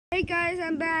Alright guys,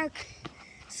 I'm back.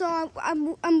 So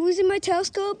I'm using my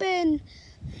telescope and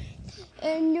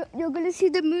you're gonna see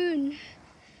the moon.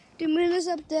 The moon is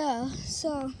up there.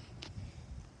 So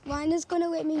Ryan is gonna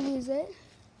let me use it.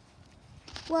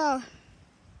 Wow.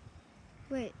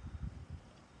 Wait.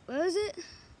 Where is it?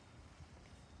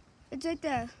 It's right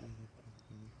there.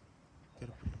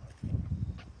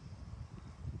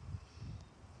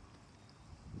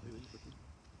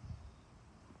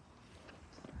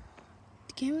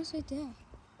 The camera's right there.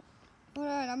 Hold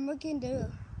on, I'm looking there.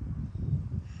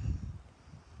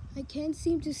 I can't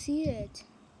seem to see it.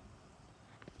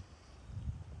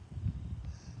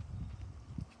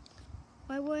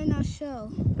 Why will it not show?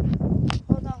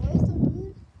 Hold on, where's the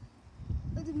moon?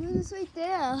 Oh, the moon is right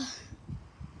there.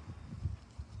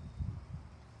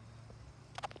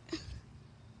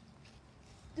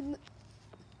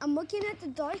 I'm looking at the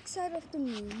dark side of the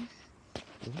moon.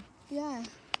 Mm-hmm. Yeah,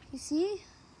 you see?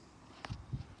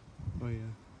 Oh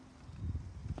yeah.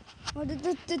 Well,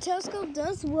 the telescope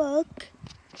does work.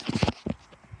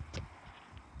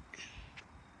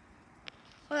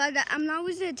 Well, I'm not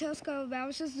using the telescope, but I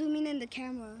was just zooming in the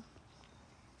camera.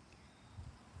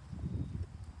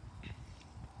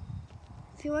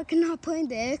 I feel like I'm not playing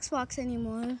the Xbox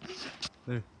anymore.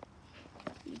 There.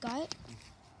 You got it?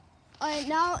 Alright,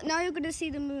 now you're gonna see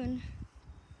the moon.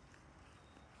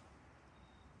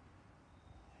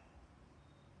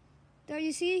 There,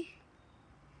 you see?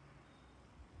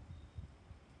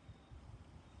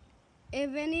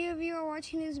 If any of you are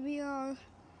watching this, we are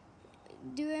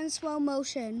doing slow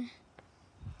motion.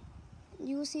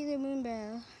 You will see the moon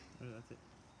bear. Oh, that's it.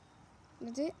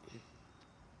 That's it? Yeah.